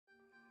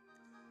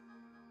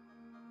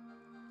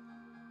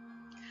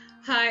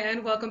Hi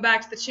and welcome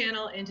back to the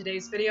channel. In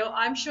today's video,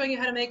 I'm showing you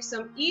how to make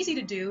some easy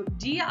to do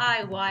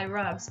DIY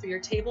rugs for your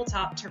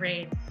tabletop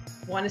terrain.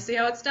 Want to see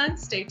how it's done?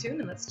 Stay tuned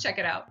and let's check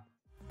it out.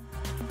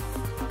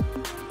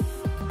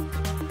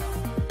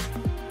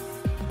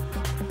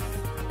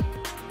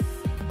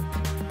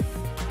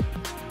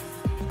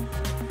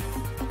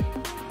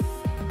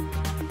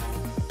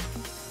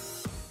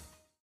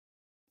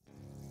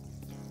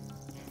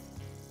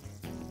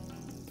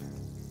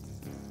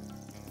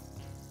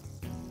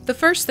 The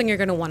first thing you're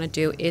going to want to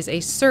do is a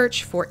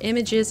search for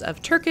images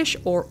of Turkish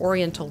or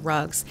Oriental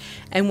rugs.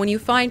 And when you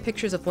find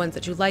pictures of ones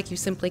that you like, you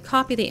simply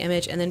copy the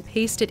image and then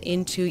paste it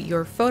into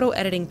your photo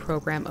editing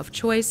program of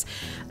choice.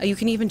 You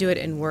can even do it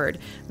in Word.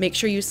 Make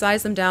sure you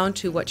size them down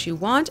to what you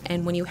want,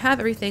 and when you have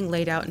everything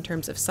laid out in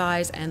terms of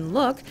size and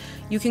look,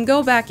 you can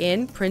go back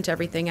in, print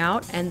everything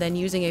out, and then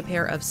using a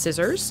pair of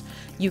scissors,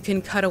 you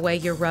can cut away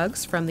your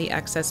rugs from the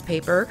excess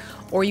paper,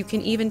 or you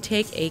can even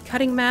take a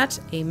cutting mat,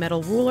 a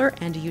metal ruler,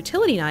 and a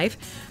utility knife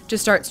to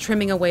start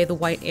trimming away the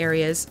white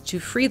areas to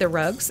free the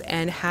rugs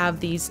and have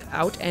these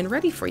out and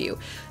ready for you.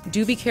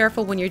 Do be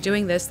careful when you're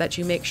doing this that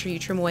you make sure you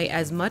trim away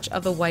as much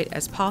of the white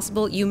as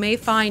possible. You may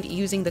find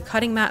using the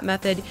cutting mat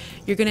method,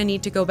 you're going to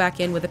need to go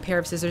back in with a pair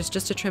of scissors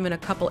just to trim in a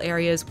couple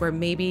areas where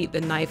maybe the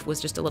knife was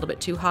just a little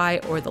bit too high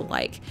or the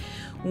like.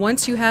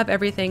 Once you have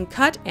everything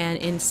cut and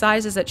in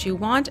sizes that you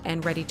want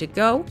and ready to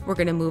go, we're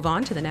going to move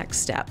on to the next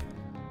step.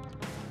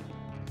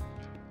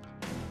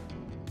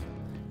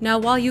 Now,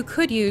 while you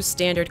could use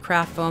standard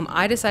craft foam,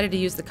 I decided to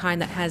use the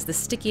kind that has the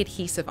sticky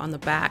adhesive on the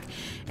back.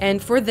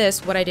 And for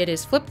this, what I did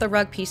is flip the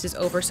rug pieces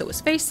over so it was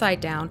face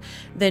side down.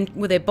 Then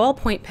with a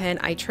ballpoint pen,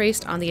 I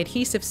traced on the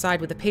adhesive side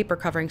with the paper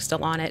covering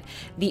still on it,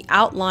 the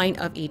outline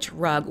of each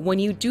rug. When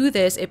you do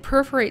this, it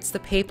perforates the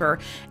paper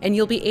and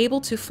you'll be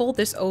able to fold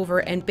this over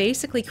and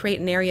basically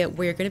create an area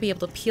where you're going to be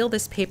able to peel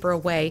this paper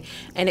away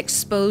and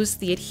expose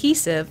the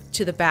adhesive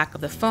to the back of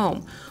the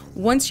foam.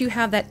 Once you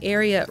have that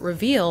area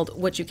revealed,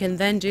 what you can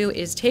then do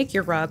is take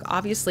your rug,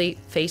 obviously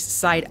face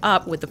side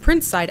up with the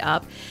print side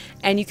up,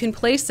 and you can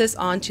place this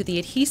onto the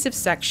adhesive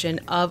section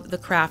of the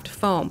craft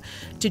foam.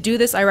 To do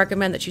this, I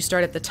recommend that you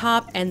start at the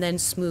top and then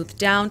smooth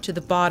down to the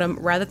bottom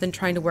rather than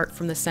trying to work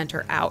from the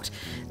center out.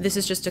 This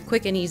is just a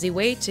quick and easy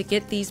way to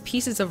get these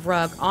pieces of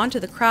rug onto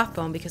the craft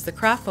foam, because the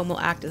craft foam will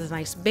act as a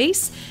nice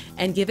base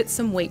and give it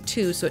some weight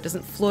too, so it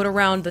doesn't float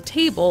around the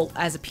table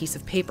as a piece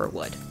of paper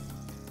would.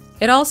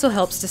 It also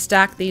helps to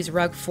stack these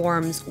rug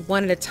forms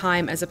one at a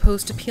time as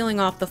opposed to peeling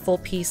off the full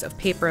piece of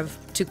paper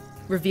to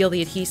reveal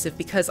the adhesive,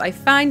 because I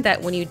find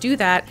that when you do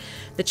that,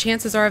 the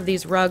chances are of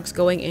these rugs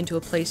going into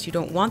a place you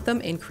don't want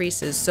them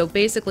increases. So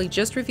basically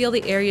just reveal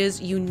the areas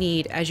you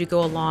need as you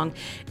go along,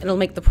 and it'll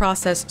make the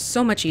process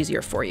so much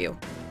easier for you.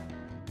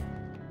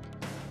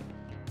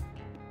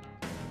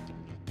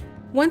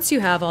 Once you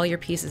have all your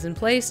pieces in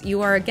place,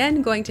 you are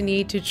again going to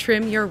need to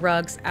trim your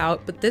rugs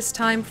out, but this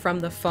time from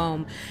the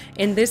foam.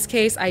 In this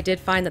case, I did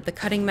find that the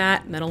cutting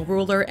mat, metal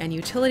ruler, and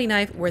utility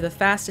knife were the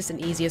fastest and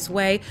easiest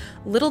way.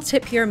 Little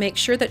tip here, make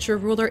sure that your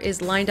ruler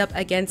is lined up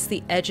against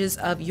the edges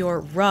of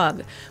your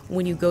rug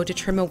when you go to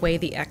trim away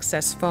the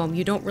excess foam.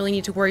 You don't really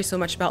need to worry so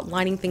much about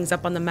lining things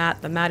up on the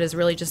mat. The mat is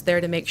really just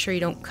there to make sure you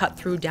don't cut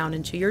through down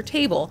into your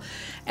table.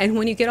 And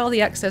when you get all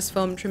the excess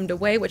foam trimmed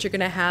away, what you're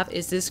going to have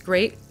is this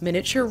great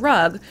miniature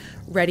rug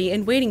ready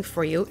and waiting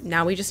for you.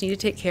 Now we just need to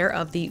take care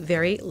of the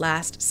very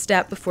last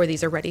step before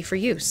these are ready for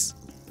use.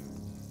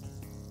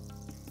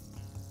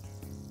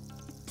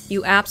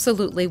 You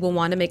absolutely will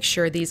want to make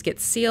sure these get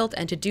sealed,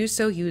 and to do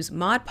so use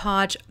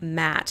Podge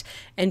Matte,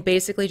 and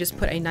basically just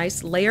put a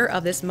nice layer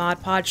of this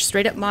Mod Podge,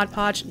 straight up Mod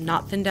Podge,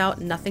 not thinned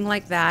out, nothing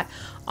like that,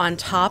 on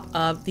top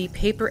of the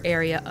paper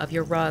area of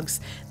your rugs.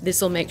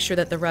 This will make sure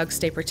that the rugs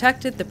stay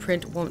protected, the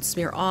print won't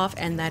smear off,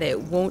 and that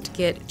it won't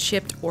get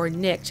chipped or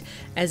nicked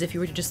as if you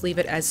were to just leave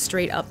it as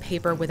straight up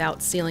paper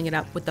without sealing it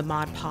up with the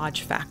Mod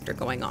Podge factor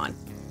going on.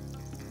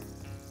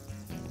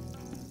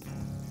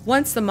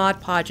 Once the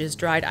Mod Podge is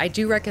dried, I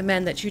do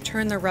recommend that you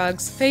turn the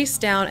rugs face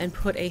down and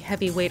put a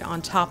heavy weight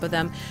on top of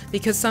them,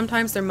 because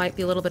sometimes there might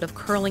be a little bit of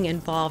curling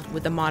involved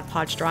with the Mod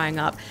Podge drying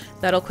up.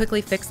 That'll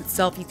quickly fix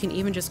itself. You can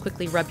even just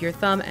quickly rub your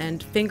thumb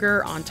and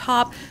finger on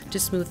top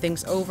to smooth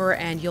things over,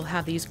 and you'll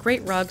have these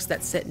great rugs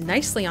that sit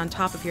nicely on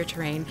top of your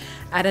terrain,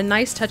 add a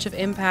nice touch of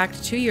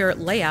impact to your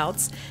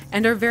layouts,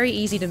 and are very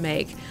easy to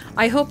make.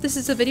 I hope this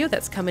is a video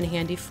that's come in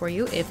handy for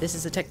you. If this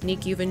is a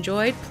technique you've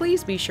enjoyed,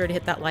 please be sure to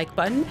hit that like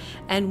button,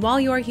 and while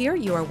you are here,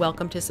 you are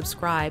welcome to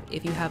subscribe.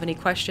 If you have any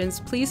questions,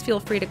 please feel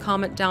free to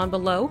comment down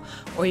below,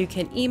 or you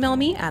can email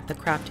me at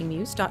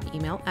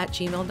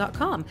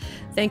thecraftingmuse.email@gmail.com.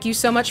 Thank you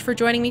so much for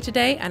joining me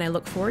today, and I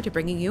look forward to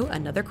bringing you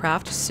another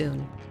craft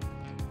soon.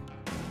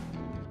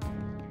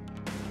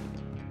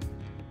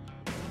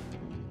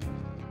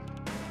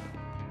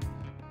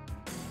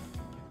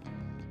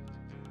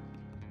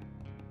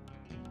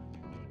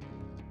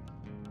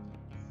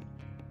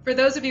 For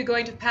those of you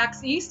going to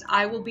PAX East,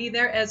 I will be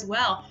there as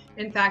well.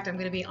 In fact, I'm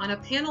going to be on a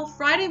panel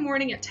Friday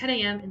morning at 10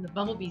 a.m. in the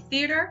Bumblebee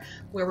Theater,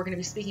 where we're going to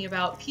be speaking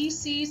about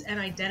PCs and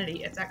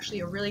identity. It's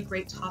actually a really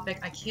great topic.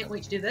 I can't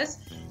wait to do this.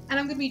 And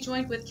I'm going to be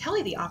joined with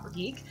Kelly the Opera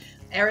Geek,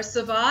 Eris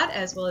Savad,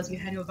 as well as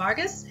Eugenio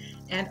Vargas,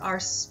 and our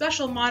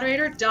special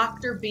moderator,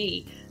 Dr.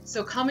 B.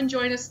 So come and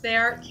join us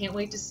there. Can't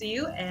wait to see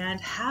you,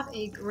 and have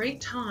a great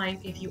time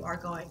if you are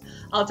going.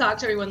 I'll talk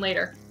to everyone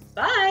later.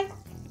 Bye!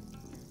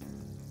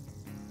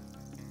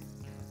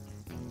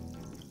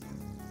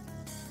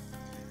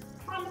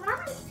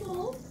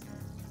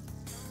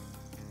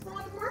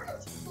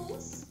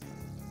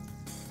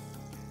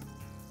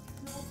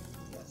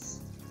 Yes.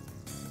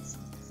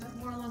 Is that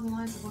more along the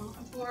lines of what I'm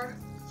looking for?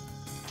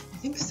 I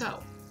think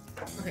so.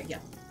 Okay, yeah.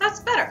 That's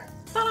better.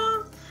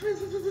 Ta-da!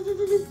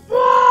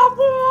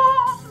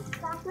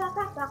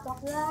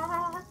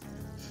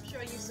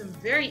 Showing you some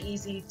very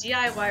easy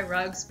DIY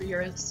rugs for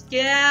your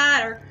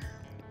scatter.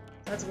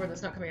 That's a word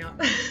that's not coming out.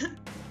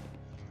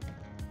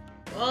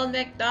 Old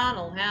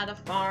MacDonald had a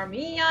farm,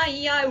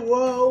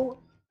 E-I-E-I-Whoa!